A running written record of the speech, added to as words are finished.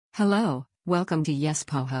Hello, welcome to Yes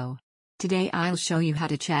Poho. Today I'll show you how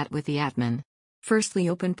to chat with the admin. Firstly,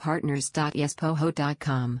 open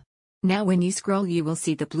partners.yespoho.com. Now when you scroll you will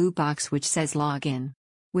see the blue box which says login.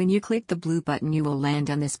 When you click the blue button you will land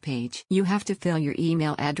on this page. You have to fill your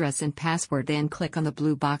email address and password, then click on the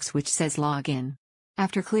blue box which says login.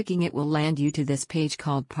 After clicking it will land you to this page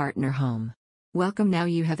called Partner Home. Welcome, now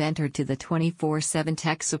you have entered to the 24/7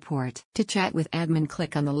 tech support. To chat with admin,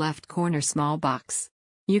 click on the left corner small box.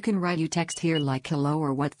 You can write your text here like hello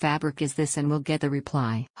or what fabric is this and we'll get the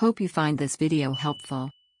reply. Hope you find this video helpful.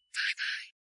 Bye bye.